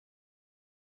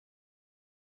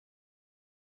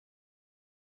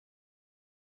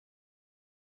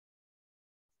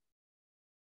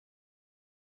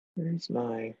Where's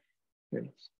my, here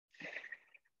it is.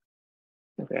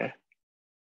 Okay.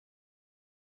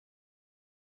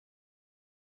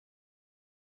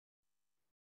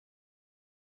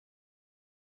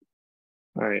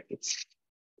 All right, it's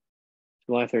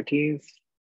July 13th.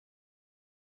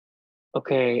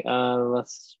 Okay,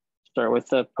 let's start with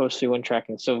the post V1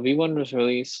 tracking. So V1 was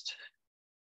released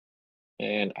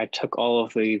and I took all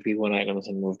of the V1 items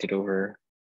and moved it over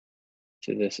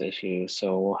to this issue.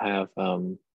 So we'll have,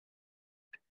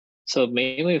 so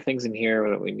mainly the things in here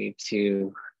that we need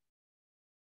to,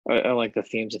 I like the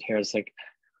themes in here. It's like,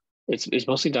 it's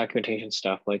mostly documentation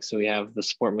stuff. Like, so we have the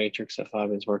support matrix that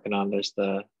Fabian's working on. There's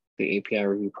the API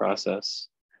review process.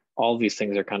 All of these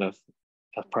things are kind of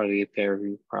a part of the API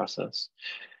review process.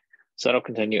 So that'll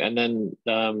continue. And then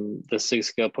the SIG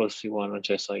scale post V1,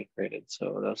 which I saw you created.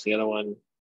 So that's the other one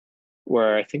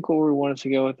where I think what we wanted to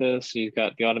go with this, you've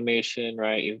got the automation,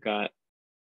 right? You've got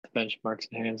the benchmarks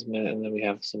enhancement, and then we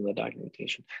have some of the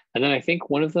documentation. And then I think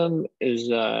one of them is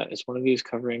one of these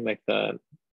covering like the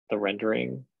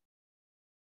rendering.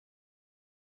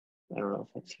 I don't know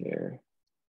if that's here.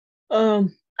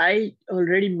 I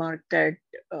already marked that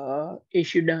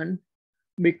issue done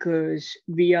because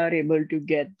we are able to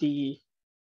get the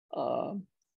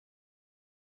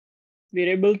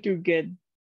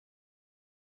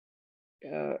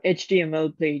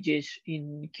HTML pages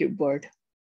in KubeWord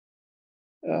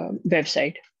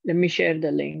website. Let me share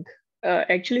the link.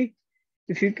 Actually,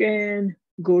 if you can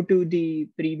go to the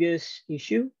previous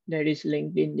issue that is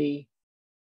linked in the,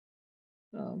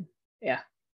 yeah,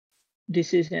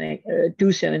 this is an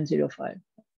 2705.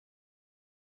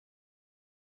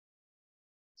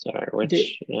 Sorry,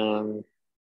 which?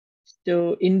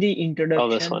 So in the introduction oh,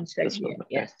 this one. section, this one. Okay.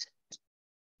 yes.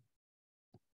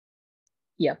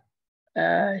 Yeah.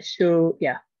 So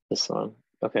yeah. This one.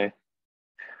 Okay.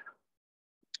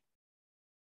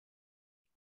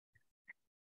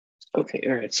 Okay.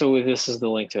 All right. So this is the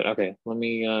link to it. Okay. Let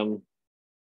me.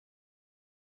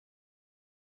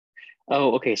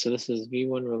 Oh, okay. So this is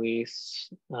V1 release.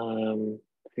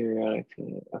 Periodic.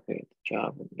 Okay.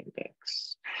 Job and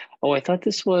index. Oh, I thought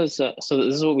this was. So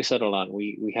this is what we settled on.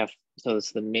 We have. So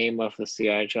it's the name of the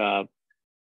CI job,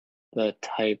 the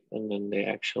type, and then the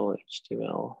actual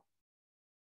HTML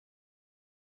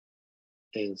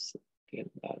is the end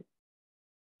of that.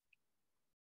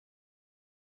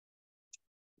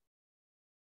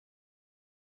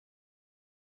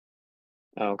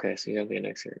 Oh, okay, so you have the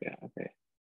index here. Yeah, okay.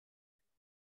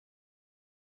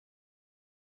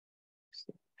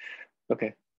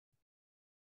 Okay.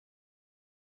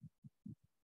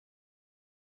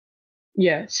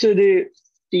 Yeah, so the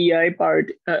CI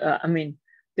part, I mean,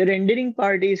 the rendering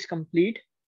part is complete.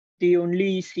 The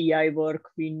only CI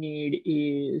work we need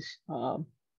is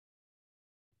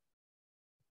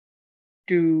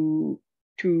to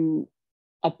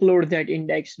upload that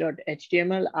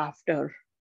index.html after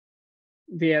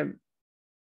we have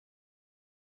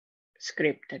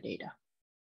scraped the data.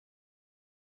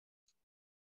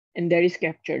 And that is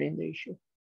captured in the issue.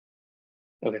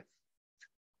 Okay.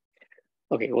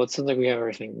 Okay, well, it sounds like we have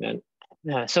everything then.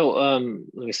 Yeah, so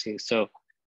let me see. So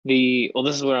well,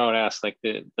 this is what I would ask, like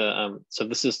so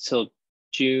this is till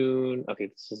June. Okay,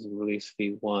 this is release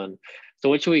V1. So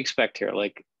what should we expect here?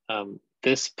 Like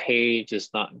this page is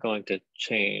not going to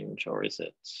change, or is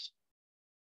it?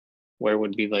 Where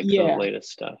would be like the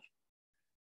latest stuff?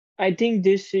 I think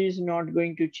this is not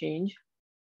going to change.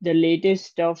 The latest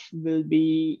stuff will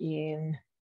be in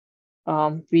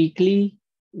weekly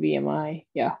VMI,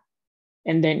 yeah.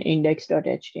 And then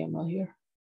index.html here.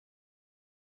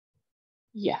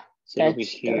 Yeah. So it'll be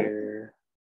here.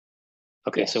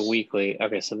 Okay, yes. So weekly.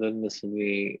 Okay, so then this would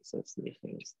be, so it's this.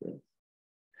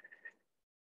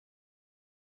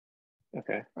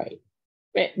 Okay. Right.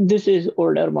 This is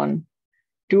older one.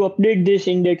 To update this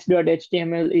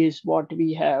index.html is what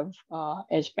we have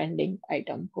as pending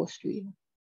item post V1.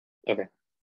 Okay.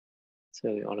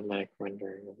 So the automatic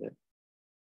rendering of it.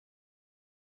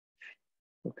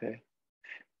 Okay.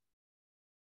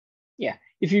 Yeah.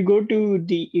 If you go to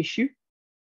the issue,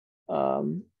 I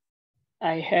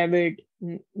have it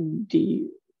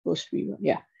the post V1.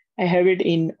 Yeah. I have it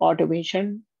in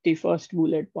automation, the first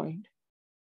bullet point.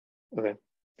 Okay.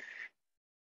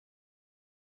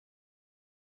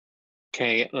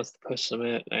 Okay, let's push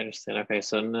submit. I understand. Okay,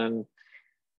 so then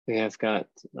we have got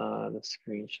the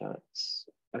screenshots.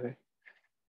 Okay.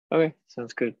 Okay,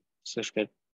 sounds good. Sounds good.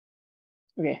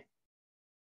 Okay.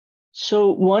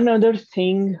 So one other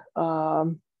thing I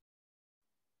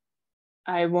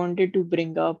wanted to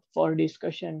bring up for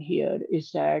discussion here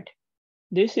is that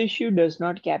this issue does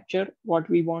not capture what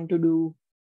we want to do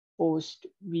post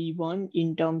V1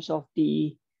 in terms of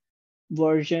the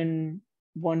version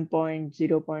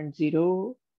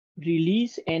 1.0.0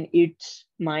 release and its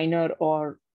minor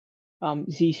or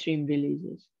Z-Stream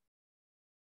releases.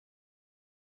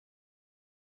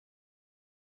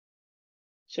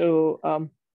 So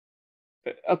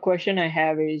a question I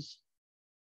have is,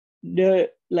 does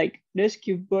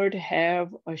KubeBird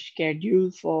have a schedule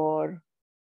for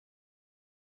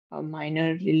a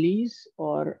minor release,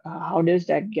 or how does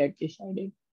that get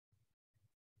decided?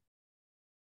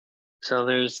 So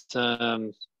there's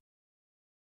so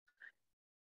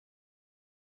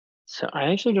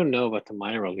I actually don't know about the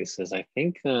minor releases. I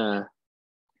think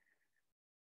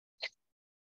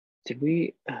did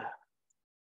we I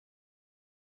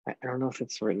don't know if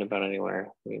it's written about anywhere.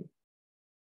 I mean,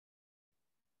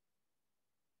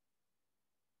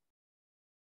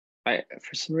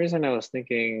 for some reason I was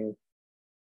thinking,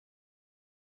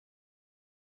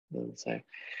 let's say,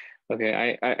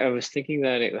 okay, I was thinking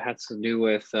that it had to do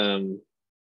with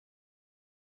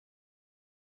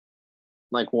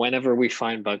like whenever we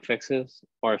find bug fixes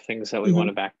or things that we want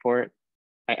to backport,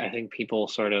 I think people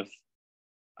sort of,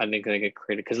 I think they get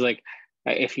created because like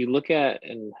if you look at,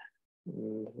 and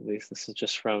at least this is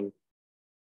just from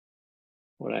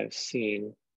what I've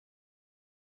seen,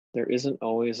 there isn't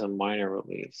always a minor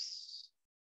release.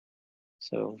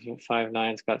 So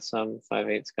 5.9's got some,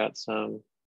 5.8's got some.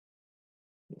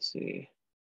 Let's see.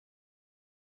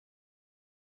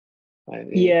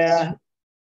 5.8. Yeah.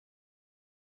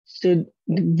 So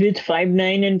with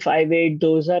 5.9 and 5.8,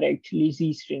 those are actually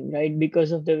Z-Stream, right?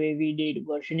 Because of the way we did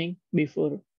versioning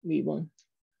before V1.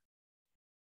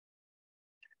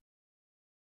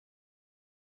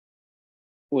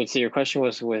 Wait, so your question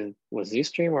was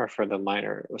Z-Stream or for the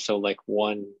minor? So like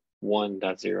 1.0 or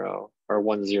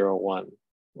 1.0.1,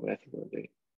 what I think it would be.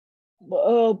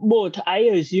 Both. I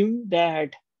assume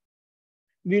that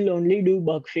we'll only do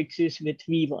bug fixes with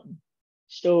V1.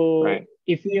 So right.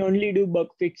 If we only do bug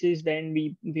fixes, then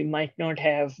we might not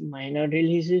have minor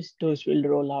releases. Those will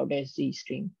roll out as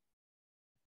Z-Stream.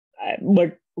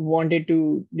 But wanted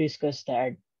to discuss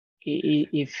that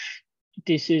if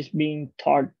this is being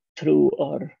thought through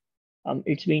or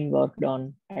it's being worked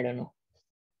on. I don't know.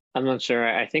 I'm not sure.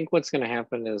 I think what's going to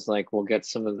happen is like we'll get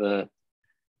some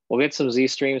Z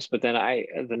streams, but then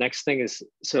the next thing is,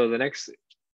 so the next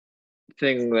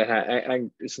thing that I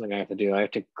is something I have to do. I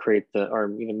have to create or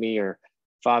me or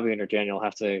Fabian or Daniel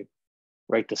have to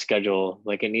write the schedule.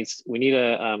 Like we need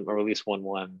a release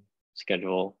 1.1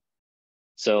 schedule.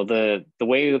 So the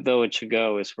way though it should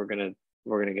go is we're gonna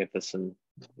get this in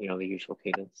the usual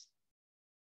cadence.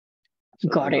 So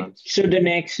got it. So the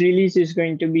next release is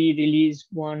going to be release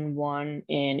 1.1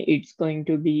 and it's going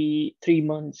to be 3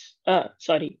 months.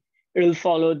 It'll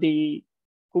follow the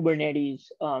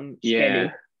Kubernetes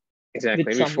schedule. Exactly.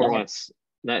 Maybe 4 months.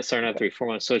 Not 3, 4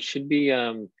 months. So it should be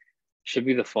the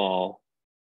fall.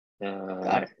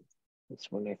 Got it. That's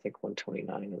when I think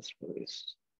 129 is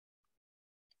released.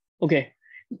 Okay,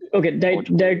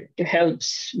 that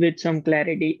helps with some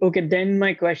clarity. Okay, then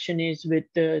my question is with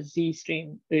the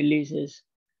Z-Stream releases.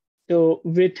 So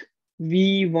with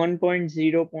V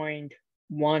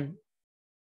 1.0.1,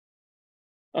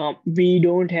 we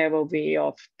don't have a way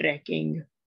of tracking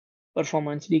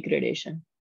performance degradation.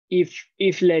 If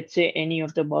let's say any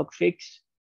of the bug fix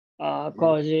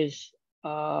causes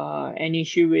an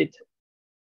issue with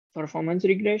performance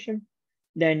regression,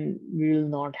 then we will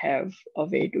not have a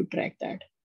way to track that.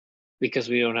 Because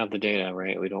we don't have the data,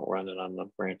 right? We don't run it on the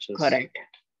branches. Correct.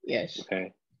 Yes.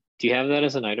 Okay. Do you have that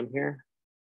as an item here?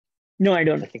 No, I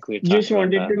don't. I think we just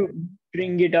wanted to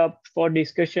bring it up for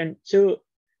discussion. So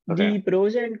the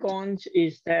pros and cons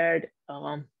is that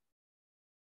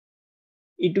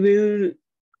it will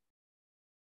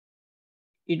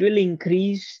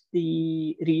increase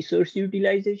the resource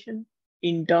utilization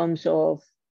in terms of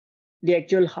the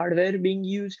actual hardware being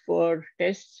used for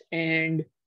tests and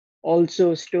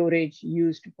also storage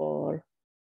used for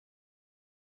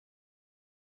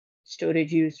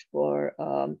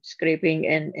scraping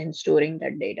and storing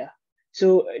that data.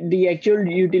 So the actual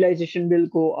utilization will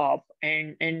go up.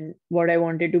 And what I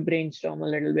wanted to brainstorm a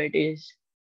little bit is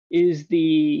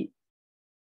the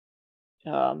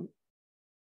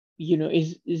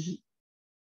is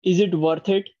it worth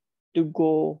it to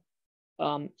go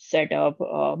set up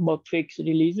bug fix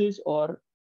releases, or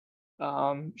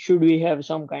should we have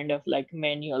some kind of like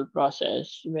manual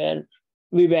process where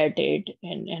we vet it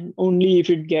and only if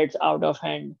it gets out of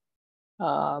hand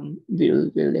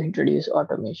we'll introduce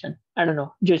automation? I don't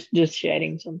know, just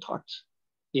sharing some thoughts.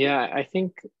 Yeah, I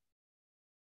think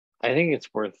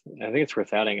it's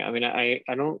worth adding. I mean, I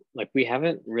don't, like, we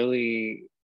haven't really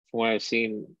from what I've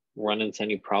seen, run into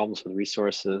any problems with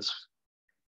resources,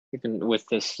 even with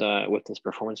this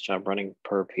performance job running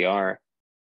per PR.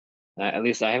 At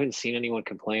least I haven't seen anyone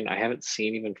complain. I haven't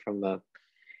seen even from the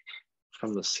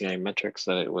CI metrics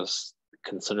that it was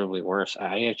considerably worse.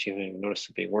 I actually haven't even noticed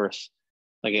it being worse.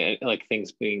 Like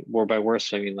things being more by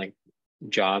worse, I mean like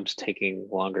jobs taking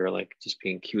longer, like just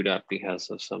being queued up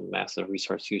because of some massive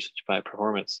resource usage by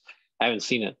performance. I haven't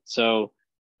seen it. So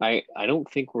I don't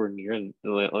think we're near,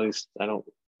 at least I don't,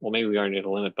 well, maybe we are near the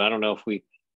limit, but I don't know if we,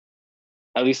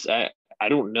 at least I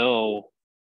don't know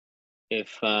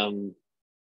if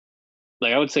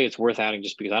like I would say it's worth adding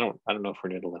just because I don't know if we're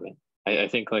near the limit. I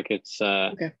think like it's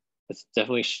Okay. it's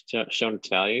definitely shown its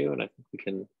value, and I think we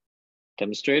can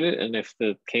demonstrate it. And if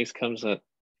the case comes that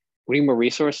we need more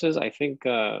resources, I think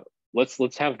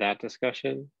let's have that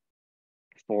discussion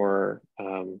for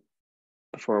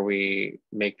before we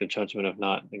make the judgment of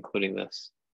not including this.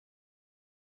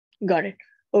 Got it.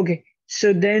 Okay.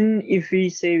 So then if we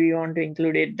say we want to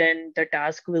include it, then the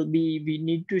task will be we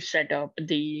need to set up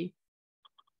the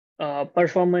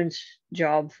performance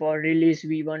job for release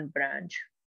V1 branch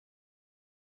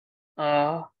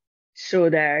so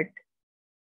that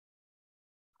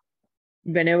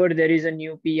whenever there is a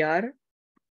new PR,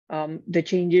 the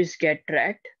changes get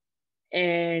tracked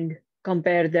and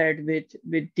compare that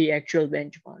with the actual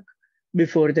benchmark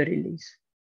before the release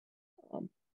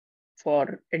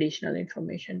for additional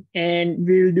information. And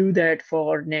we'll do that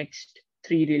for next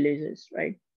 3 releases,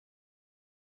 right?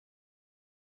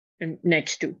 And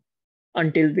next 2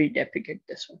 until we deprecate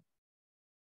this one.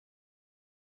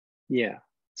 Yeah.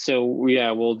 So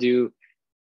yeah, we'll do.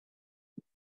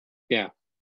 Yeah,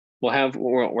 we'll have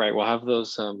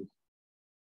those.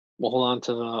 We'll hold on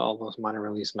to all those minor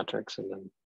release metrics and then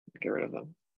get rid of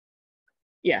them.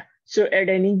 Yeah. So at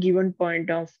any given point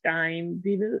of time,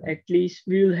 we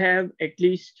will have at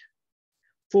least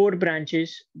 4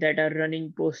 branches that are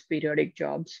running post-periodic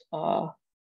jobs.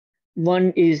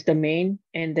 One is the main,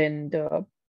 and then the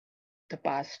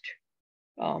past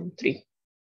 3.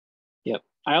 Yep.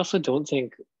 I also don't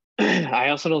think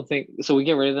so. We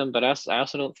get rid of them, but I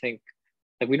also don't think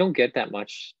like we don't get that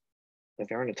much. Like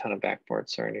there aren't a ton of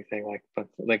backports or anything like, but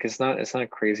like it's not a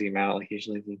crazy amount. Like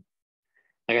usually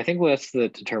like I think that's the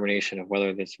determination of whether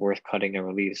it's worth cutting a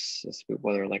release, is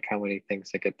whether like how many things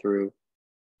that get through,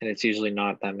 and it's usually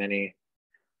not that many.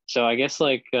 So I guess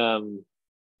like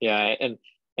yeah, and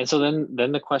so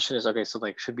then the question is, okay, so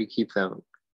like should we keep them?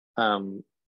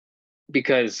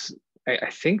 Because I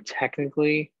think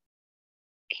technically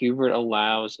Qbert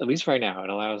allows, at least right now, it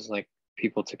allows like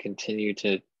people to continue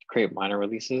to create minor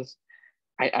releases.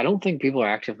 I don't think people are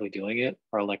actively doing it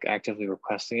or like actively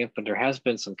requesting it, but there has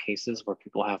been some cases where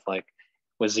people have like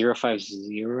with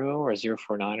 050 or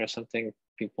 049 or something,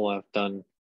 people have done,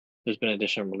 there's been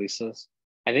additional releases.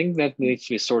 I think that needs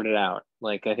to be sorted out.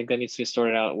 Like I think that needs to be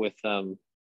sorted out with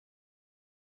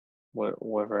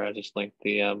wherever I just linked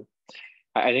the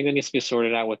I think that needs to be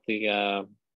sorted out with the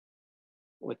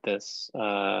with this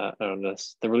the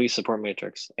release support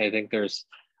matrix. I think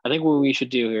what we should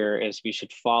do here is we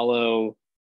should follow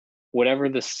whatever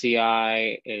the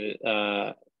CI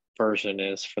version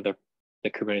is for the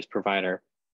Kubernetes provider.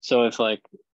 So if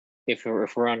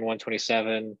we're on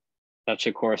 127, that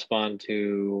should correspond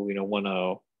to 10.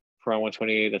 If we're on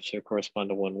 128, that should correspond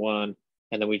to 11,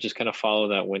 and then we just kind of follow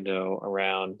that window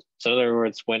around. So in other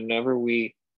words, whenever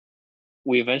we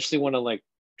eventually want to like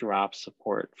drop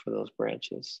support for those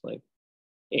branches, like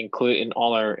include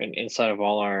inside of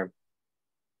all our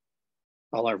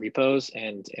repos,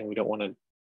 and we don't want to.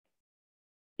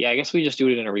 Yeah, I guess we just do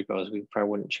it in our repos. We probably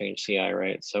wouldn't change CI,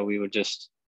 right? So we would just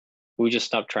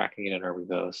stop tracking it in our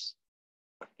repos.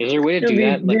 Is there a way to do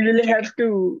that? We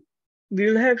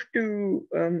will have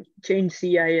to change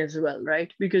CI as well,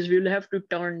 right? Because we'll have to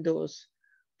turn those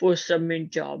post submit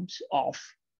jobs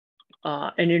off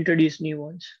and introduce new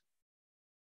ones.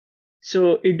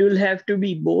 So it will have to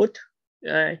be both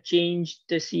change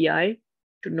the CI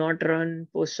to not run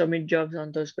post submit jobs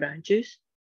on those branches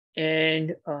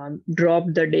and drop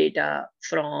the data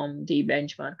from the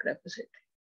benchmark repository.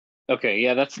 Okay,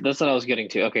 yeah, that's what I was getting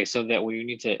to. Okay, so that we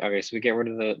need to, okay, so we get rid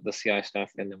of the CI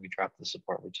stuff and then we drop the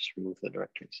support, we just remove the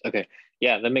directories. Okay,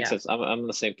 yeah, that makes sense. I'm on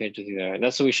the same page with you there.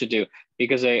 That's what we should do,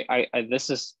 because I this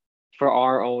is for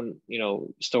our own,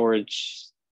 storage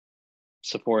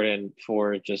support and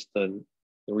for just the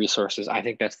resources. I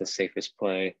think that's the safest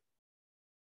play.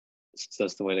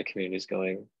 That's the way the community is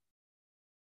going.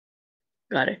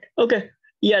 Got it. Okay.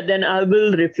 Yeah, then I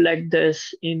will reflect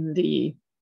this in the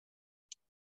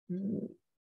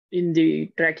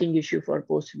tracking issue for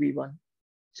post V1.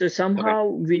 So somehow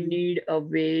we need a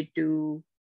way to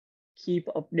keep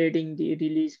updating the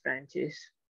release branches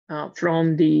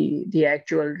from the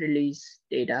actual release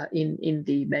data in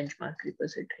the benchmark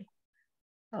repository.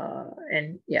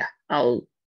 And yeah, I'll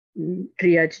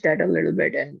triage that a little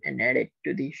bit and add it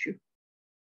to the issue.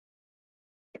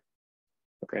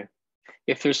 Okay.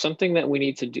 If there's something that we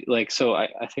need to do, like, so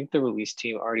I think the release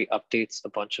team already updates a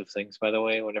bunch of things, by the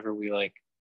way, whenever we like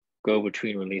go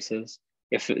between releases.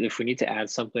 If we need to add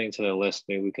something to the list,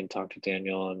 maybe we can talk to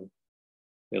Daniel and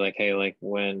be like, hey, like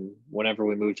whenever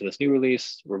we move to this new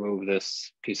release, remove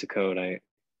this piece of code. I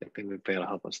think we'd be able to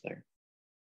help us there.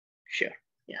 Sure.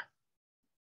 Yeah.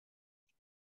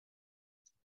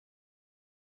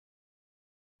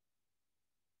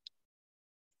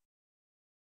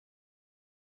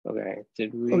 Okay.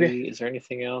 Did we? Okay. Is there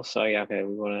anything else? Oh yeah. Okay.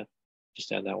 We want to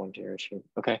just add that one to your issue.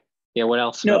 Okay. Yeah. What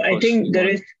else? No, about I think there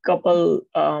post-V1? is a couple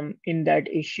in that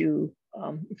issue.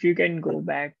 If you can go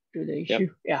back to the issue. Yep.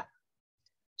 Yeah.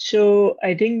 So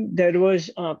I think there was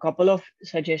a couple of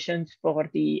suggestions for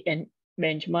the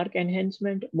benchmark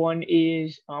enhancement. One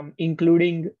is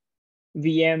including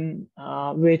VM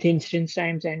with instance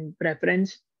times and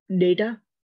preference data.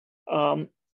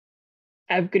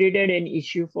 I've created an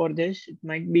issue for this. It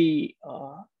might be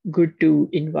good to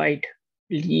invite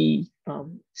Lee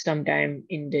sometime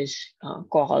in this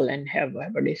call and have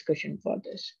a discussion for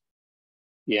this.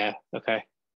 Yeah. Okay.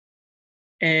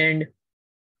 And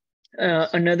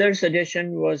another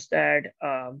suggestion was that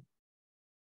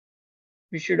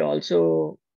we should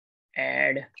also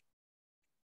add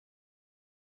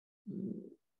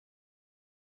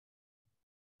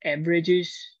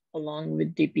averages along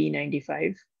with the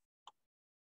P95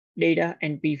 data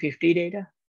and P50 data.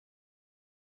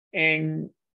 And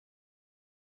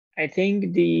I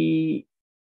think the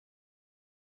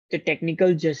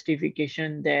technical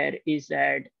justification there is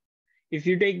that if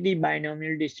you take the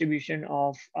binomial distribution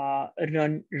of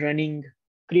running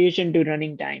creation to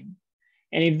running time,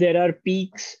 and if there are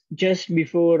peaks just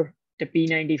before the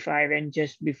P95 and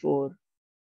just before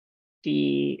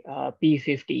the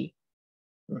P50,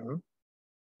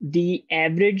 the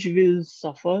average will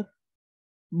suffer,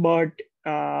 but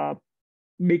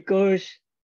because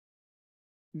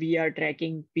we are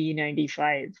tracking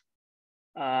P95,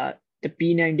 the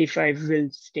P95 will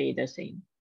stay the same.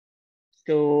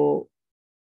 So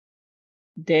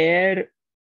there,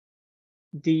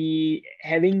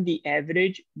 having the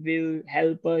average will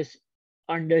help us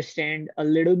understand a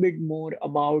little bit more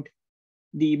about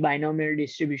the binomial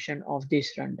distribution of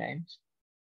these runtimes.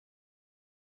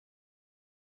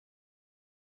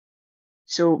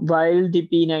 So while the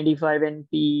P95 and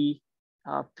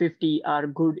P50 are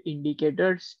good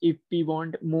indicators, if we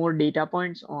want more data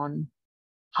points on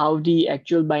how the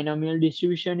actual binomial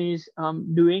distribution is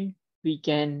doing, we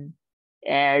can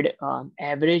add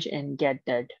average and get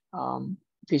that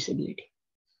visibility.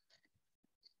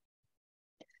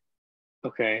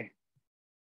 Okay.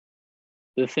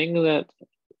 The thing that,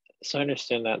 so I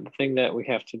understand that the thing that we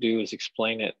have to do is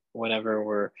explain it whenever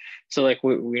we're, so like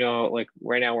we know, like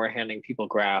right now we're handing people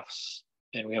graphs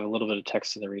and we have a little bit of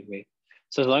text in the README.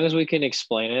 So as long as we can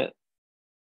explain it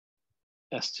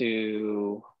as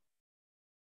to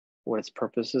what its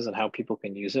purpose is and how people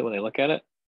can use it when they look at it,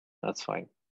 that's fine.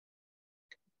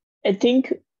 I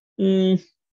think, so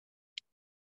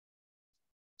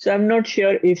I'm not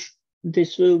sure if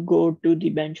this will go to the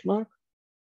benchmark,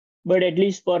 but at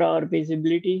least for our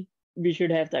visibility, we should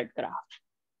have that graph.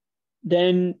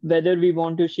 Then whether we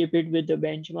want to ship it with the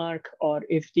benchmark or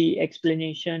if the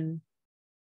explanation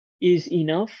is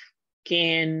enough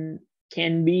can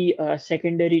be a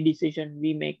secondary decision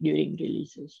we make during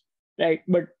releases, right?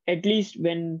 But at least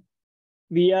when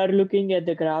we are looking at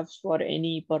the graphs for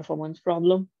any performance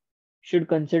problem, should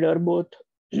consider both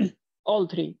all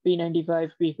three,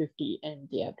 P95, P50, and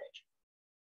the average.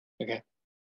 Okay.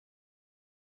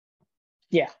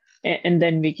 Yeah, and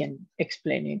then we can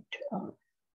explain it.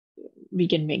 We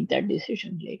can make that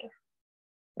decision later.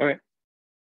 All right.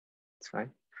 That's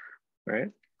fine. All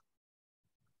right.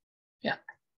 Yeah.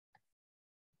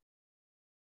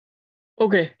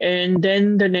 Okay, and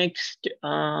then the next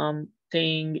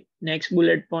next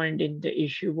bullet point in the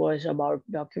issue was about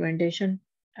documentation.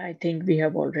 I think we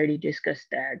have already discussed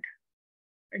that.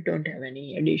 I don't have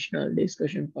any additional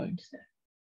discussion points there.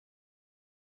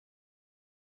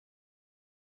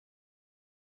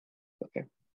 Okay.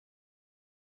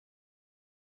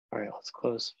 All right, let's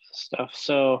close stuff.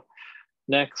 So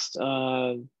next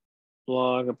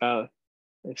blog about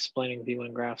explaining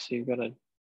V1 graphs. So you've got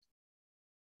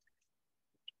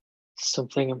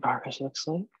something in progress looks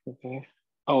like. Okay.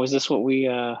 Oh, is this what we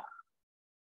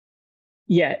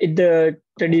Yeah,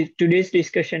 today's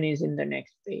discussion is in the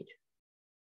next page.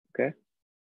 Okay.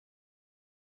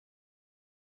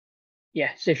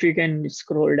 Yeah, so if you can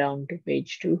scroll down to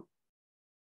page 2.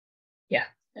 Yeah,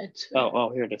 that's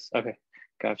Oh, here it is. Okay,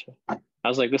 gotcha. I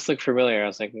was like, this looked familiar. I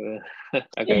was like,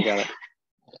 okay, got it.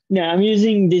 No, I'm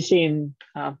using the same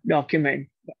document,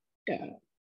 but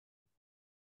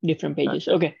different pages.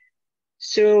 Gotcha. Okay,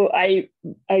 so I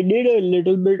did a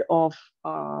little bit of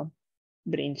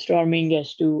brainstorming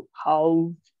as to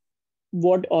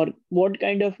what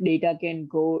kind of data can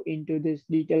go into this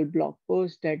detailed blog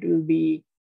post that will be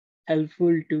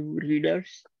helpful to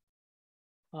readers.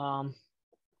 Um,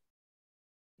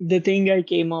 the thing I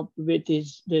came up with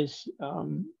is this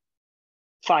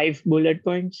 5 bullet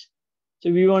points. So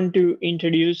we want to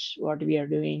introduce what we are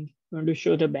doing. We want to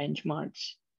show the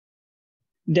benchmarks,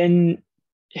 then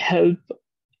help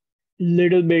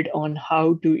little bit on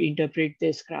how to interpret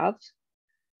these graphs.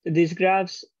 So these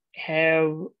graphs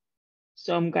have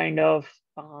some kind of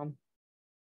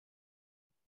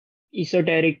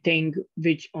esoteric thing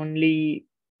which only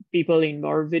people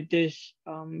involved with this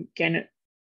can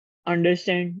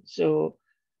understand. So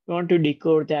we want to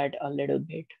decode that a little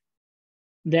bit.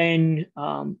 Then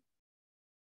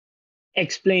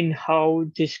explain how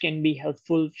this can be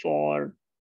helpful for,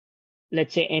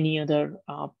 let's say, any other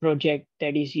project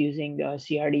that is using the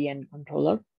CRD and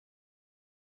controller.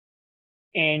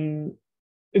 And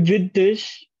with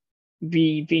this,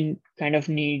 we kind of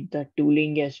need the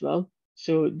tooling as well.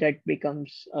 So that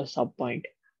becomes a sub point,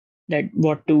 that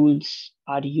what tools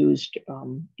are used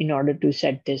in order to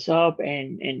set this up,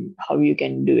 and how you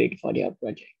can do it for your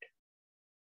project.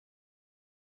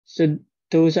 So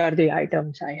those are the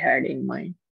items I had in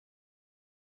mind.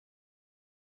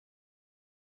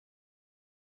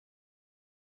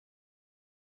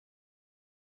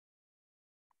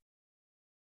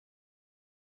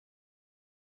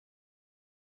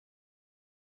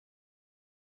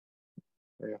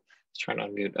 There we go. Let's try to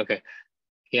unmute. Okay.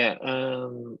 Yeah.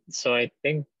 So I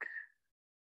think,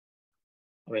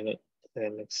 I mean, it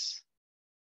makes,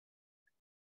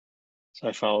 so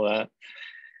I follow that.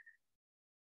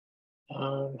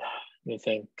 Let me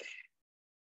think.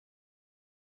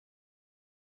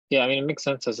 Yeah, I mean, it makes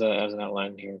sense as an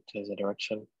outline here, as a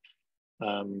direction.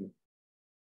 I'm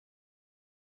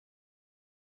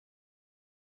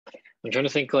trying to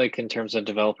think like in terms of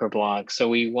developer blog. So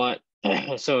we want,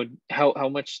 so how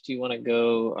much do you want to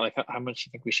go? Like how much do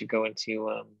you think we should go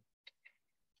into?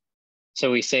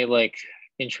 So we say like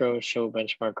intro, show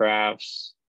benchmark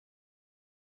graphs.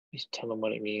 We tell them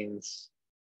what it means.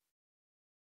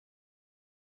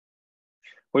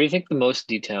 What do you think the most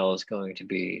detail is going to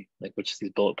be? Like which of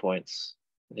these bullet points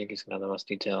I think is going to have the most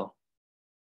detail?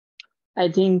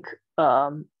 I think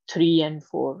 3 and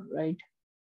 4, right?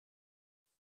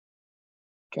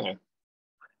 Okay.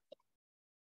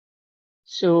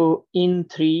 So in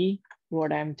 3,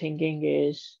 what I'm thinking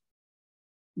is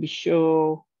we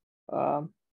show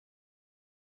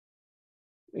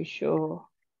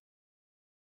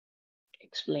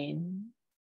explain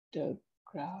the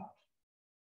graph,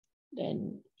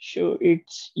 then show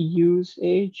its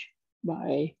usage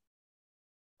by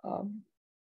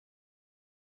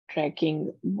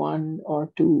tracking 1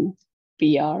 or 2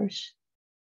 PRs.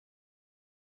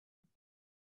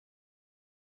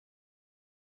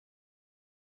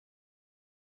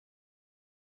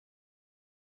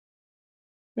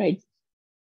 Right.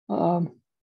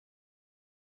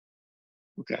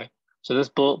 Okay. So this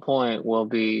bullet point will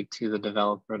be to the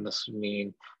developer. This would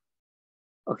mean,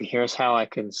 okay, here's how I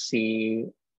can see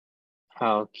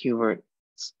how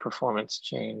Qvert's performance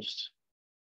changed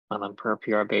on a per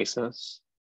PR basis.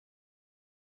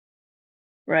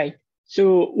 Right.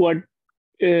 So what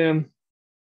I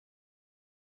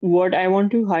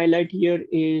want to highlight here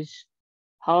is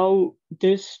how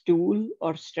this tool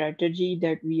or strategy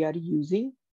that we are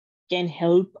using can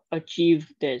help achieve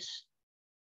this,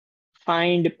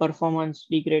 find performance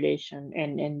degradation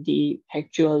and the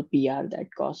actual PR that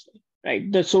caused it,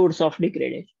 right? The source of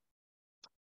degradation.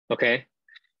 Okay.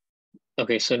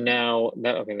 Okay, so now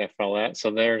that, okay, that follow that.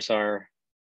 So there's our,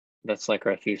 that's like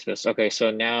our thesis. Okay, so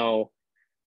now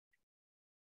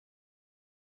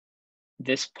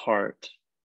this part.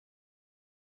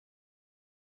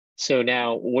 So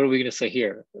now what are we going to say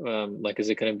here? Like, is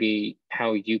it going to be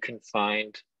how you can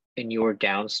find in your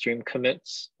downstream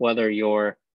commits, whether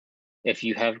you're, if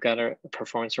you have got a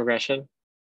performance regression,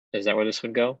 is that where this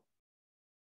would go?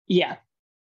 Yeah.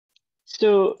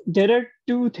 So there are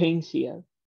 2 things here.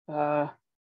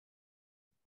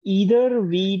 Either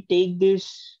we take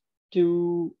this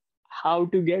to how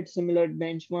to get similar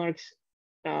benchmarks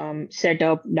set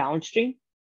up downstream,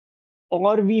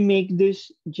 or we make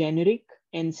this generic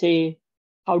and say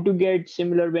how to get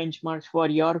similar benchmarks for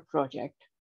your project.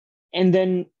 And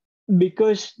then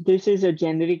because this is a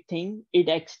generic thing, it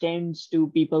extends to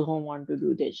people who want to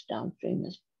do this downstream.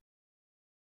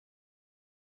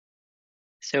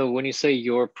 So when you say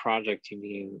your project, you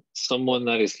mean someone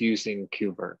that is using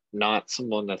KubeVirt, not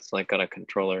someone that's like got a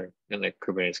controller in the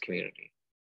Kubernetes community.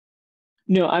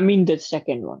 No, I mean the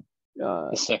second one.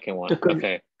 The second The one, con-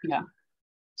 okay. yeah.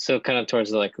 So kind of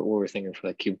towards like what we're thinking for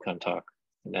the KubeCon talk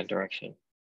in that direction.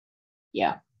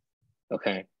 Yeah.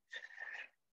 Okay.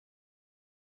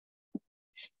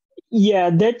 Yeah,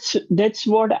 that's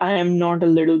what I am not a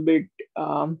little bit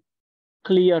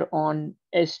clear on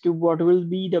as to what will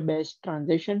be the best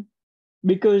transition,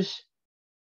 because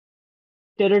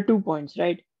there are 2 points,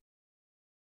 right?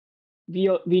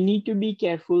 We need to be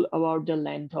careful about the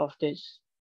length of this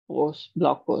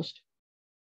blog post,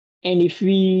 and if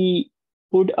we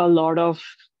put a lot of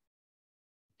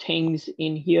things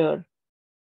in here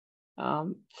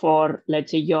for,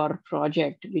 let's say, your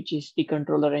project, which is the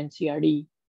controller and CRD,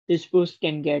 this post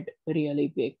can get really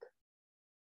big.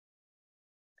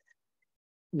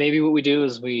 Maybe what we do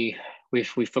is we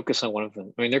focus on one of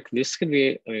them. I mean, this could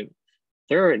be. I mean,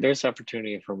 there's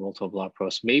opportunity for multiple blog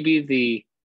posts. Maybe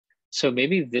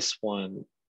this one.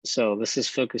 So this is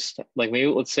focused. Like maybe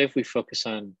let's say if we focus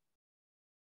on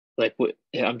like what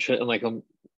I'm sure like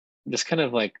this kind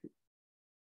of like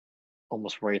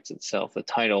almost writes itself. The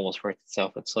title almost writes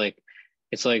itself. It's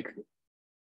like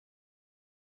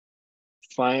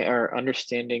find our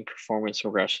understanding performance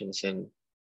regressions in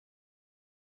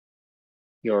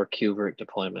your KubeVirt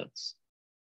deployments.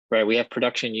 Right. We have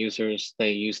production users,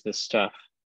 they use this stuff.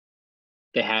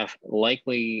 They have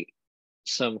likely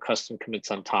some custom commits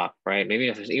on top, right? Maybe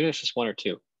if even if it's just one or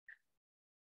two,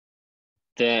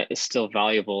 that is still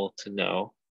valuable to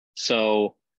know.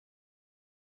 So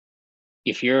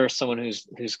if you're someone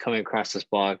who's coming across this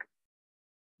blog,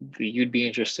 you'd be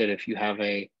interested if you have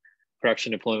a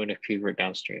production deployment of KubeVirt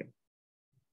downstream.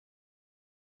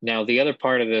 Now, the other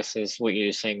part of this is what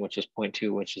you're saying, which is point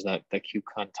two, which is that the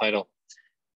KubeCon title.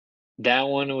 That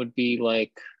one would be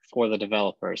like for the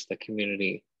developers, the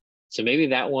community. So maybe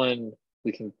that one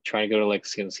we can try to go to like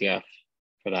CNCF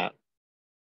for that.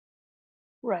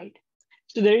 Right.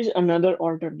 So there is another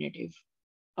alternative.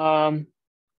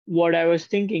 What I was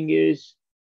thinking is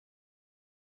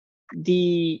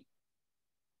the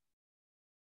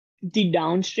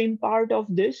downstream part of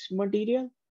this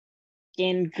material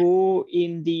can go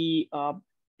in the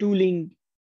tooling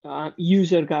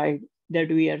user guide that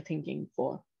we are thinking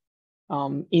for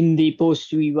in the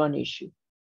post V1 issue.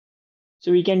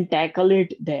 So we can tackle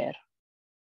it there.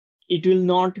 It will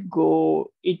not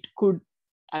go, it could,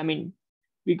 I mean,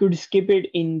 we could skip it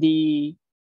in the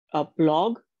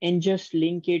blog and just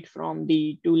link it from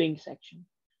the tooling section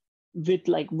with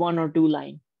like 1 or 2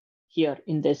 line here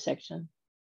in this section.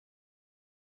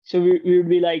 So we would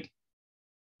be like,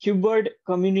 KubeVirt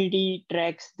community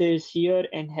tracks this here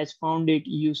and has found it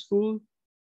useful.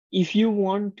 If you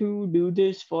want to do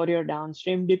this for your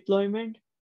downstream deployment,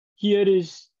 here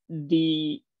is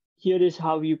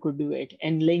how you could do it,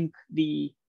 and link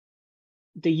the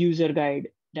user guide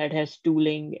that has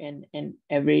tooling and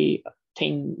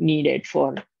everything needed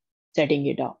for setting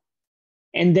it up.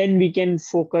 And then we can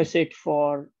focus it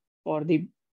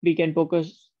we can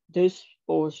focus this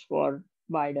post for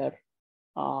wider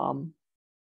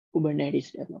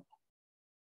Kubernetes development.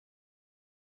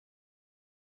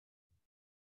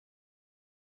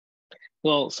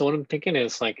 Well, so what I'm thinking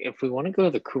is like if we want to go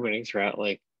the Kubernetes route,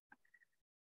 like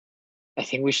I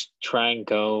think we should try and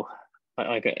go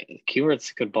like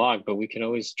KubeVirt's a good blog, but we can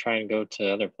always try and go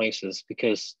to other places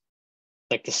because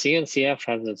like the CNCF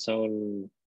has its own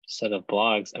set of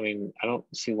blogs. I mean, I don't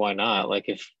see why not. Like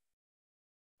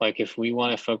if we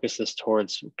want to focus this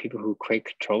towards people who create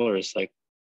controllers, like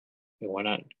why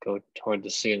not go toward the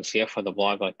CNCF on the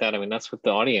blog like that? I mean, that's what the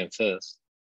audience is.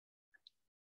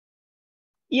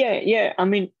 Yeah. I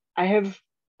mean, I have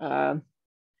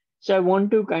so I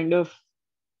want to kind of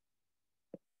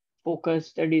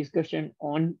focus the discussion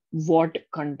on what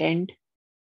content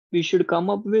we should come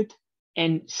up with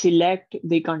and select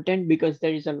the content because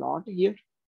there is a lot here.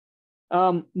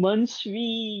 Once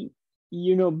we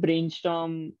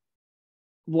brainstorm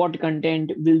what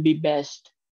content will be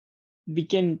best, we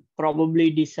can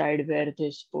probably decide where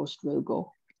this post will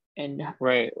go. And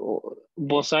right.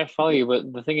 Well, so I follow you,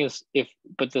 but the thing is, I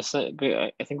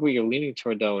think what you're leaning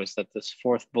toward though is that this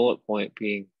fourth bullet point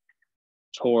being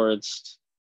towards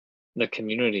the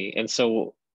community, and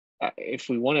so if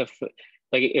we want to,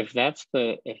 like, if that's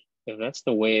the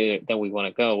way that we want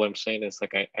to go, what I'm saying is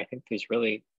like I think there's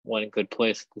really one good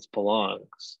place this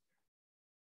belongs.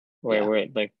 where we're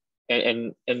like,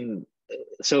 and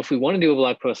so if we want to do a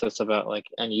blog post that's about like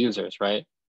end users, right?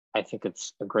 I think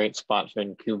it's a great spot for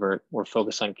in KubeVirt. We're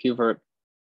focused on KubeVirt,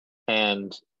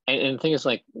 and the thing is,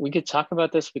 like, we could talk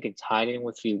about this. We could tie it in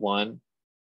with V1.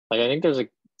 Like, I think there's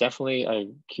definitely a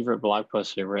KubeVirt blog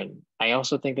post to be written. I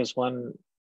also think there's one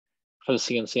for the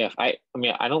CNCF. I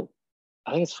mean, I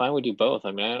think it's fine we do both.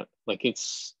 I mean, I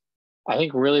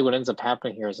think really what ends up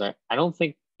happening here is that I don't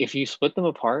think if you split them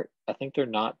apart, I think they're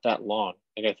not that long.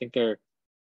 Like, I think they're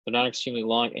not extremely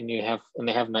long, and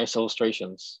they have nice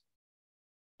illustrations.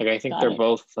 Like, I think Got they're it.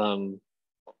 both I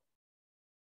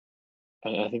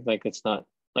think like it's not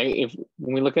like if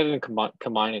when we look at it and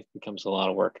combine it becomes a lot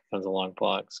of work. It becomes a long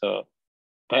blog. So,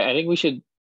 but I think we should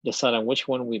decide on which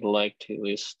one we'd like to at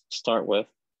least start with.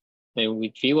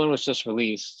 And V1 was just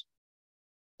released.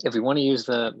 If we want to use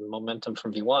the momentum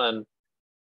from V1, I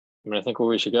mean, I think where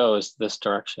we should go is this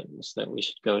direction, is that we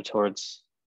should go towards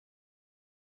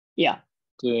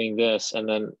doing this, and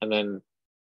then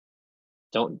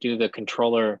don't do the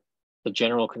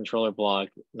general controller blog,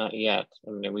 not yet.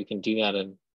 I mean, we can do that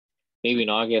maybe in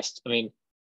August. I mean,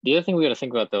 the other thing we got to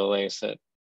think about though, is that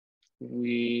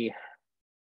in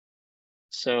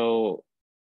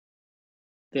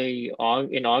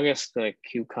August, the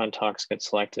KubeCon talks get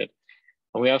selected,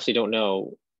 and we obviously don't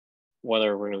know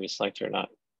whether we're going to be selected or not.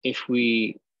 If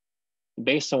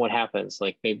based on what happens,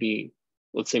 like maybe,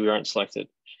 let's say we aren't selected,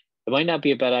 it might not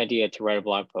be a bad idea to write a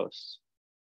blog post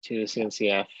to the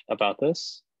CNCF about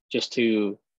this, just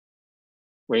to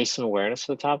raise some awareness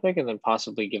for the topic, and then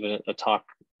possibly give it a talk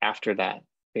after that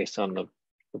based on the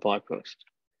blog post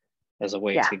as a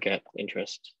way to get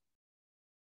interest.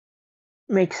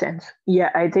 Makes sense.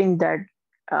 Yeah, I think that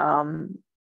and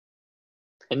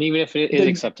even if it is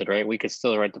accepted, right, we could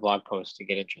still write the blog post to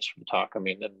get interest from the talk. I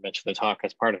mean, and mention the talk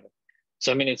as part of it.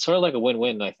 So I mean, it's sort of like a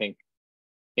win-win, I think,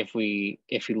 if we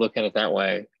look at it that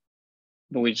way.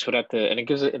 But we just would have to, and it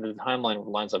gives it, and the timeline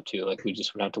lines up too. Like, we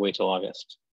just would have to wait till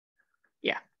August.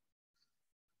 Yeah.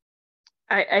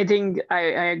 I think I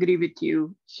agree with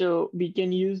you. So we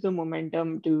can use the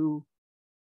momentum to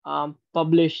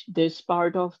publish this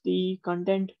part of the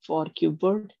content for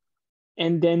KubeVirt,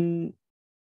 and then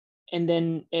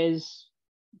as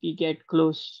we get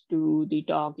close to the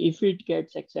talk, if it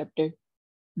gets accepted,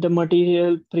 the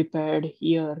material prepared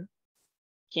here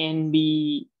can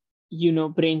be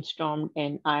brainstormed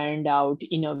and ironed out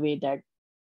in a way that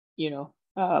we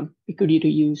could either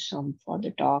use some for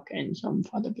the talk and some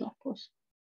for the blog post.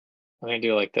 I'm gonna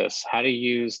do it like this: how to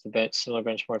use the similar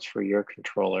benchmarks for your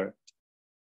controller.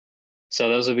 So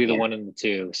those would be the 1 and the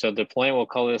 2. So the plan, we'll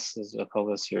call this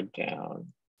your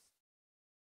down.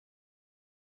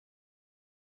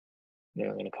 Yeah,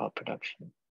 I'm gonna call it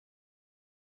production.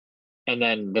 And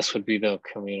then this would be the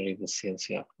community, the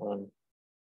CNCF one.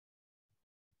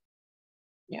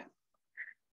 Yeah.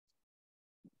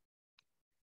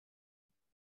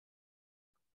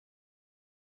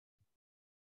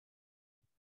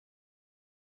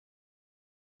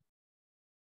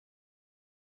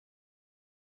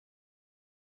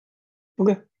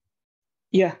 Okay.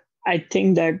 Yeah, I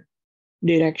think that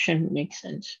direction makes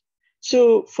sense.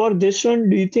 So for this one,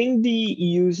 do you think the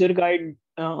user guide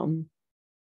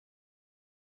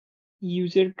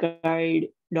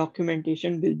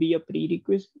documentation will be a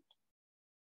prerequisite?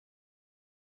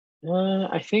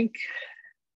 I think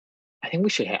we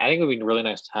should. I think it would be really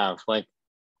nice to have. Like,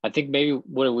 I think maybe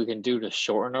what we can do to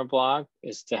shorten our blog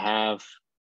is to have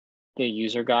the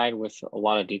user guide with a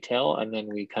lot of detail, and then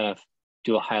we kind of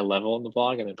do a high level in the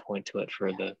blog and then point to it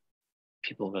for the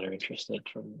people that are interested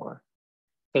for more.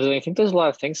 Because I think there's a lot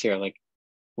of things here. Like,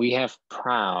 we have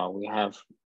Prow, we have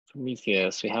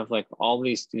Prometheus, we have like all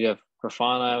these, we have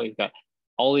Grafana, we've got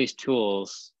all these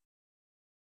tools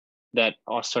that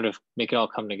all sort of make it all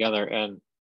come together. And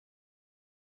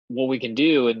what we can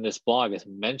do in this blog is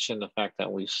mention the fact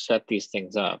that we've set these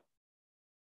things up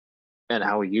and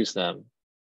how we use them.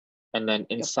 And then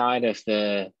inside of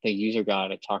the user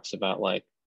guide, it talks about like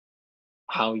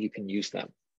how you can use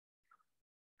them.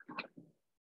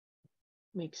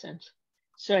 Makes sense.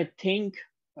 So I think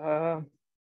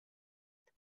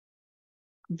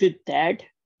with that,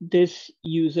 this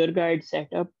user guide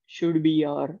setup should be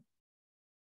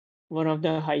one of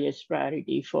the highest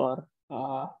priority for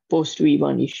post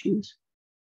V1 issues.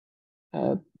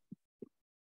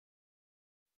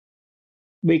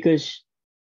 Because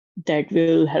that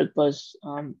will help us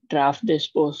draft this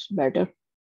post better.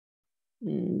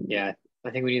 Yeah,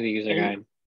 I think we need the user guide.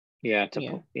 Yeah,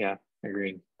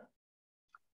 agreed.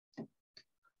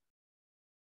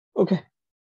 Okay.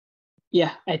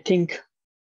 Yeah, I think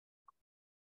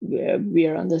we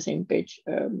are on the same page.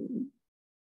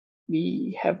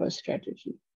 we have a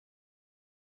strategy.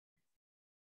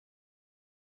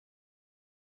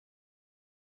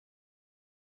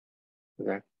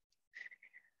 Okay.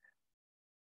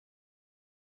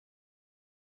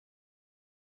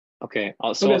 Okay, so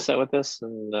I'll Okay. set with this,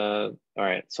 and all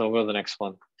right, so we'll go to the next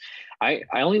one. I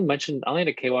only had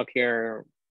a K-walk here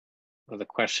with a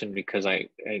question because I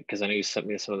know you sent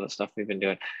me some of the stuff we've been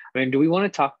doing. I mean, do we want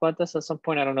to talk about this at some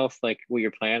point? I don't know if like what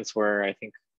your plans were. I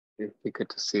think it'd be good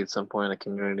to see at some point in the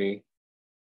community.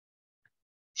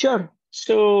 Sure.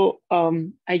 So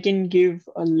I can give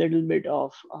a little bit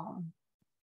of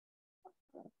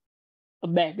a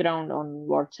background on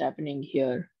what's happening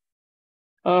here.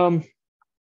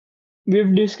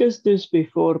 We've discussed this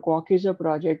before. Quark is a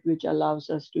project which allows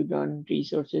us to run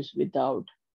resources without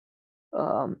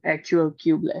actual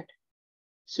kubelet.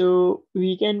 So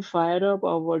we can fire up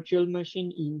a virtual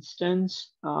machine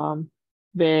instance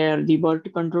where the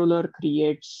Vert controller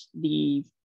creates the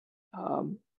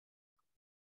um,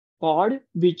 pod,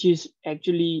 which is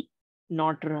actually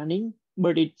not running,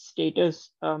 but its status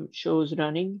shows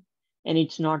running, and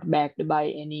it's not backed by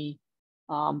any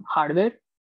hardware.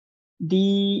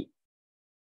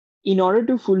 In order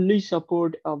to fully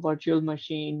support a virtual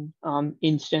machine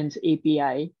instance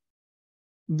API,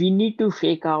 we need to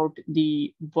fake out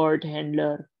the word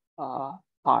handler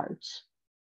parts,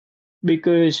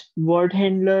 because word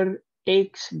handler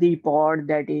takes the pod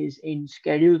that is in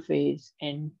schedule phase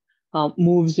and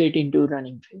moves it into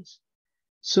running phase.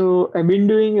 So I've been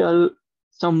doing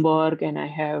some work, and I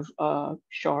have a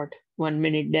short 1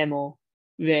 minute demo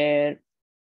where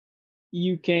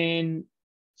you can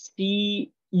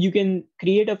you can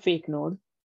create a fake node,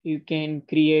 you can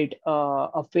create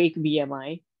a fake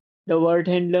VMI. The word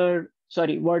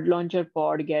launcher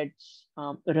pod gets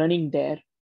running there.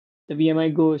 The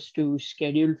VMI goes to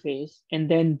schedule phase,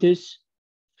 and then this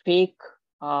fake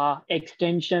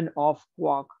extension of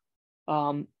Quark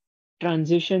um,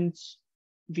 transitions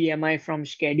VMI from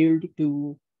scheduled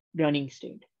to running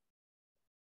state.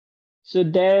 So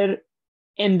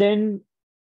and then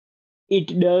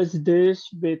it does this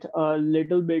with a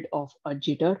little bit of a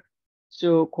jitter.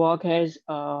 So Quark has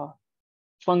a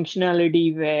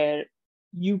functionality where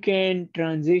you can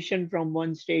transition from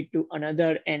one state to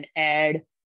another and add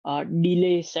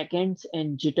delay seconds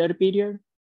and jitter period.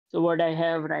 So what I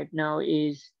have right now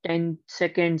is 10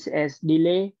 seconds as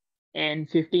delay and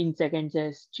 15 seconds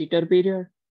as jitter period.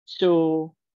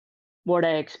 So what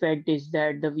I expect is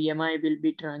that the VMI will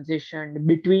be transitioned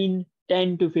between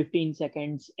 10 to 15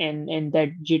 seconds, and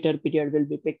that jitter period will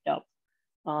be picked up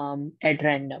at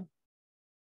random.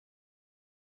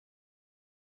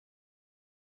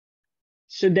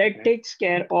 So that takes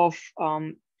care of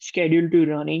schedule to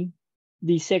running.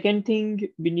 The second thing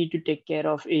we need to take care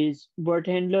of is word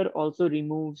handler also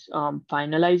removes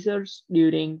finalizers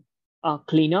during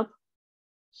cleanup.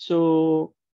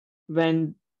 So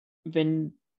when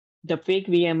the fake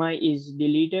VMI is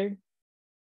deleted,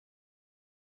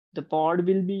 the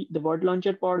word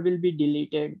launcher pod will be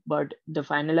deleted, but the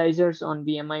finalizers on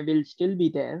VMI will still be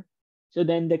there. So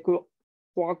then the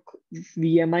Quark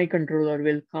VMI controller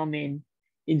will come in.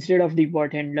 Instead of the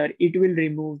word handler, it will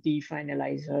remove the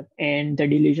finalizer and the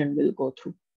deletion will go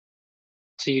through.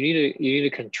 So you need a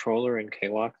controller in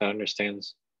KWalk that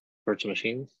understands virtual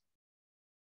machines?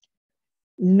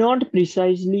 Not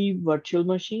precisely virtual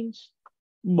machines,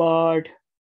 but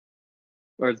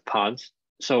or the pods.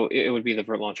 So it would be the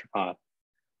Vert Launcher pod.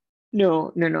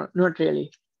 no, not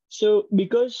really. So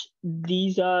because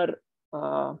these are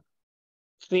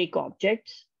fake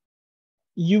objects,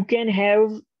 you can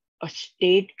have a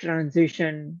state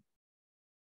transition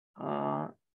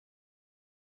of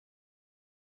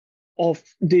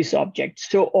this object.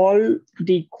 So all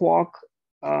the Quark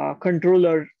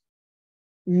controller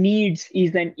needs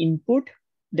is an input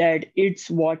that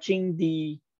it's watching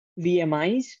the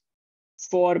VMIs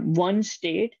for one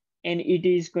state, and it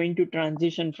is going to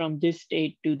transition from this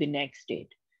state to the next state.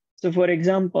 So for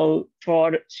example,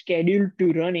 for scheduled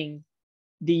to running,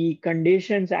 the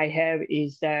conditions I have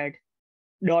is that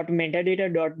dot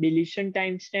metadata dot deletion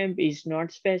timestamp is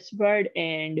not specified,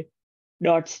 and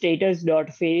dot status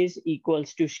dot phase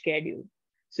equals to schedule.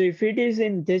 So if it is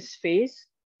in this phase,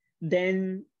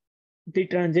 then the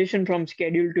transition from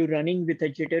schedule to running with a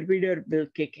jitter period will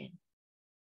kick in.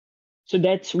 So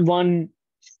that's one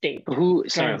state. Who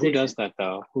does that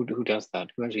though? Who does that?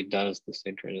 Who actually does the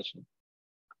state transition?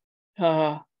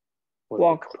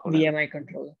 Quark VMI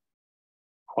controller.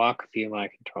 Quark VMI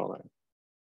controller.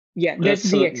 Yeah, that's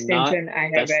the extension I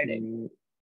have added.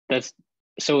 That's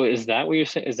so. Is that what you're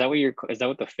saying? Is that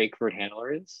what the fake word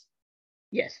handler is?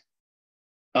 Yes.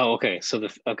 Oh, okay. So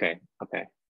okay.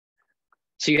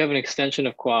 So you have an extension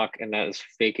of Quark, and that is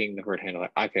faking the word handler.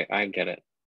 Okay, I get it.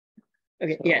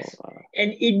 Okay, So, yes.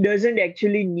 And it doesn't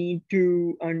actually need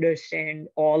to understand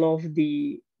all of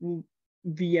the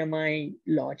VMI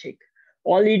logic.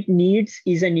 All it needs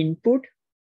is an input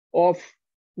of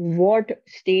what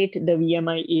state the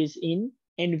VMI is in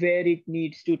and where it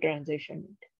needs to transition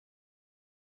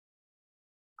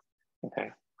it.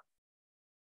 Okay.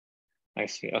 I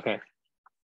see. Okay.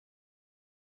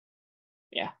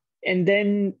 Yeah. And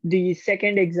then the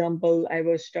second example I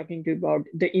was talking to you about,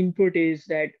 the input is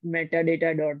that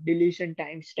metadata.deletion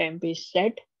timestamp is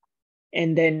set,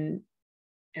 and then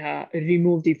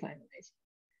remove the finalizer.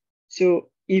 So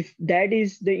if that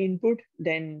is the input,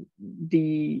 then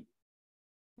the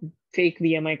fake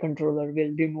VMI controller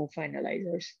will remove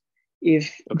finalizers.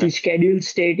 If Okay. the scheduled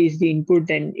state is the input,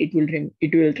 then it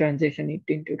will transition it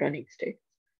into running state.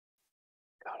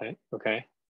 Got it. Okay.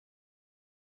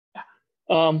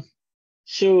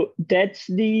 So that's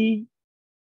the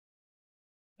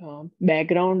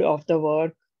background of the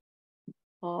work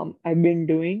I've been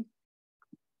doing.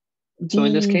 So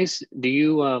in this case, do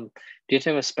you have to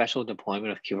have a special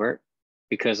deployment of KVert?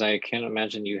 Because I can't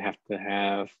imagine you have to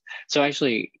have. So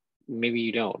actually, maybe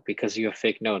you don't because you have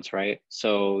fake nodes, right?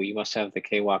 So you must have the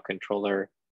KWalk controller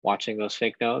watching those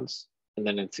fake nodes, and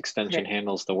then its extension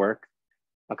handles the work.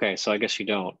 Okay, so I guess you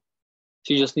don't.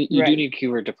 So you do need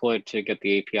KVert deployed to get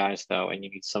the APIs though, and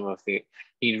you need some of the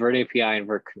you need Vert API and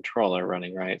Vert controller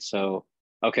running, right? So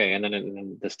okay, and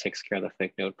then this takes care of the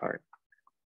fake node part.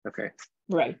 Okay.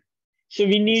 Right. So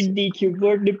we need the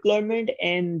KVert deployment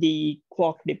and the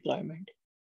Quark deployment.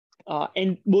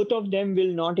 And both of them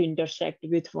will not intersect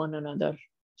with one another.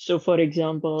 So for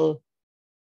example,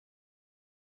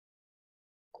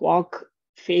 Quark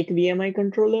fake VMI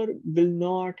controller will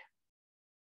not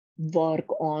work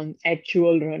on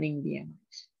actual running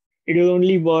VMIs. It will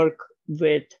only work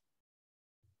with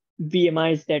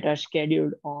VMIs that are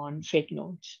scheduled on fake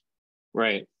nodes.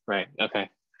 Right. Okay.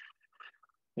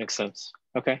 Makes sense.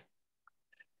 Okay.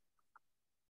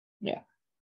 Yeah.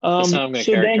 That's how I'm going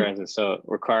to characterize it. So it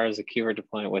requires a KVert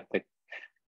deployment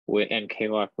and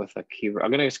KWalk with a KVert.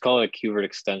 I'm going to just call it a KVert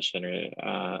extension, or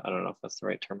I don't know if that's the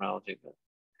right terminology, but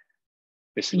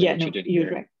basically what you did here.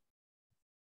 You're right.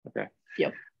 Okay.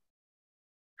 Yep.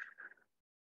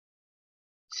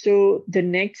 So the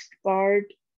next part,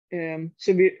 I'm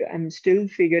still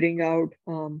figuring out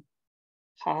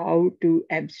how to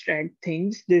abstract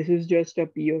things. This is just a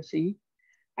POC.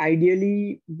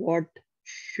 Ideally, what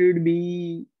should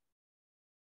be,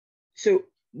 so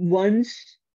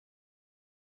once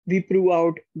we prove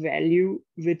out value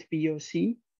with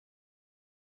POC,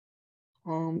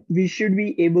 we should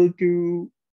be able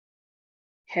to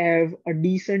have a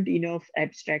decent enough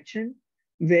abstraction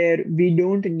where we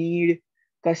don't need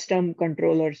custom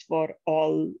controllers for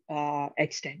all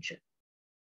extension,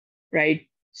 right?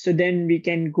 So then we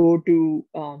can go to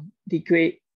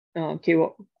the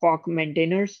Quark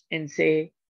maintainers and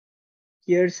say,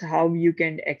 here's how you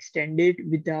can extend it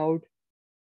without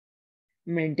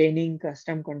maintaining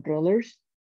custom controllers.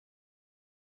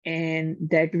 And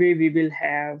that way we will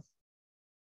have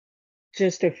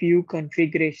just a few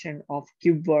configuration of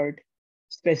KubeVirt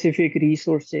specific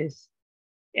resources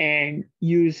and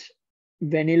use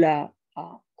vanilla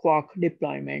Quark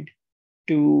deployment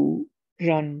to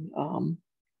run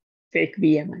fake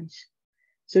VMIs.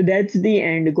 So that's the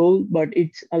end goal, but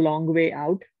it's a long way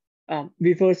out.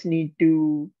 We first need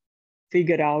to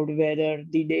figure out whether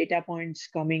the data points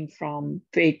coming from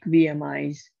fake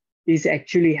VMIs is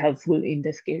actually helpful in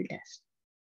the scale test.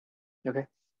 Okay.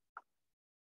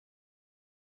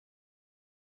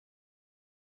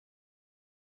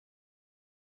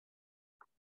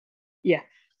 Yeah,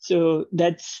 so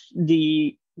that's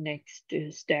the next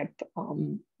step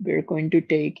we're going to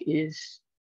take is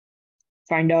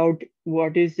find out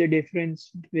what is the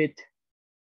difference with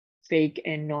fake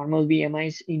and normal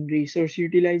VMIs in resource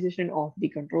utilization of the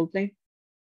control plane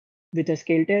with a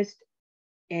scale test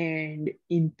and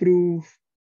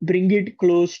bring it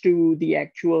close to the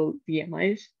actual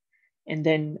VMIs, and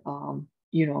then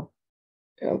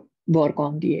work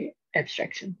on the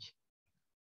abstractions.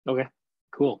 Okay,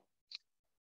 cool.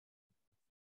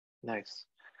 Nice.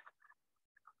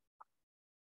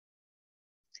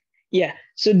 Yeah,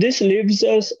 so this leaves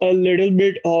us a little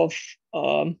bit of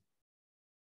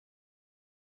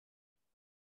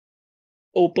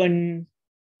open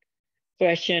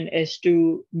question as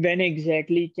to when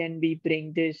exactly can we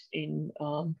bring this in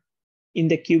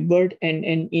the KubeVirt and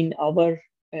in our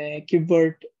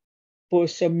KubeVirt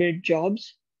post-submit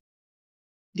jobs.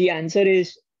 The answer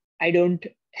is I don't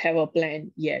have a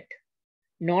plan yet,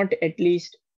 not at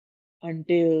least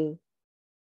until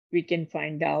we can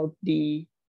find out the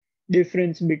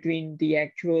difference between the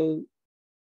actual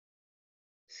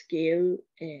scale,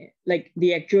 like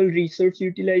the actual resource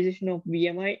utilization of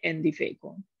VMI and the fake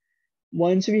one.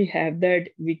 Once we have that,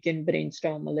 we can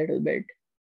brainstorm a little bit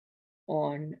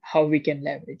on how we can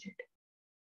leverage it.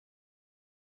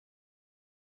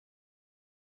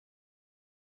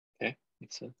 Okay,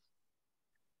 makes sense.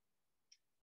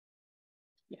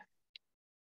 Yeah.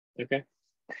 Okay.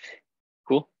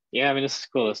 Cool. Yeah, I mean, this is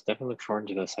cool. Let's definitely look forward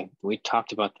to this. We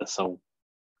talked about this a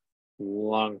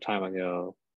long time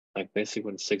ago, like basically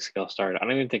when SIG scale started. I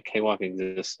don't even think K-Walk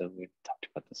existed. We talked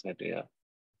about this idea.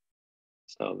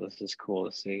 So this is cool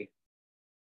to see.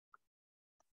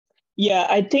 Yeah,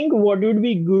 I think what would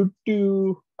be good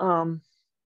to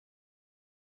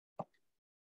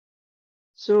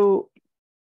so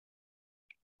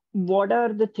what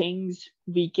are the things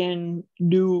we can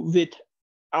do with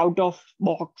out of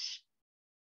box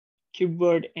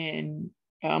KubeVirt and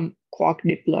Quark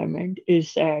deployment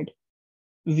is that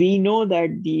we know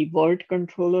that the Virt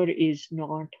controller is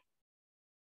not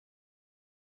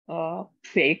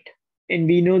faked, and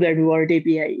we know that Virt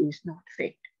API is not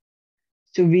faked.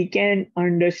 So we can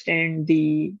understand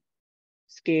the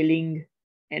scaling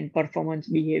and performance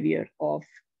behavior of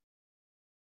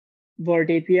Virt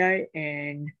API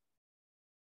and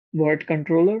Virt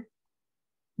controller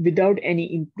without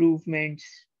any improvements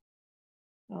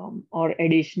or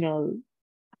additional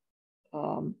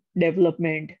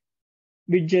development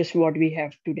with just what we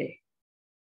have today.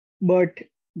 But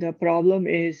the problem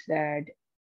is that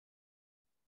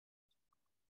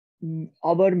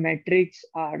our metrics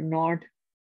are not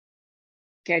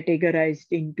categorized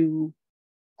into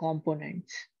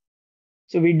components.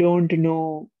 So we don't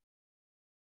know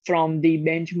from the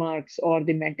benchmarks or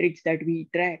the metrics that we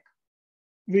track,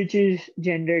 which is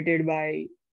generated by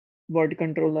Virt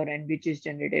controller and which is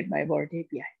generated by Virt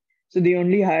API. So the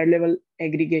only higher level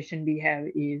aggregation we have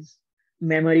is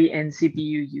memory and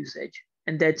CPU usage.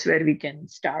 And that's where we can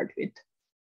start with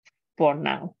for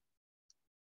now.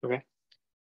 Okay.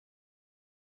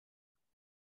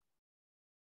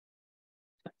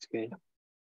 That's good.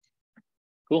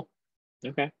 Cool.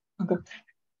 Okay. Okay.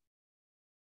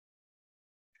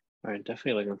 All right,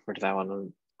 definitely looking forward to that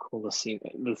one. Cool to see.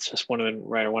 It's just one of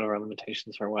our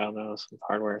limitations for a while now is with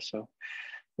hardware, so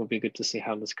it'll be good to see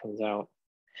how this comes out.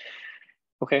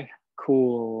 Okay,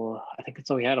 cool. I think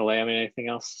that's all we had, Ale. I mean, anything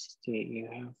else do you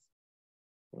have?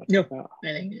 No, I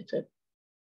think that's it.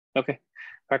 Okay. All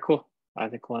right, cool. I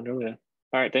think we'll end early. All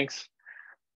right, thanks.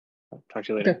 I'll talk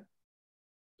to you later. Okay.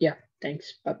 Yeah,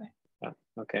 thanks. Bye-bye.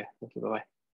 Okay, thank you. Bye-bye.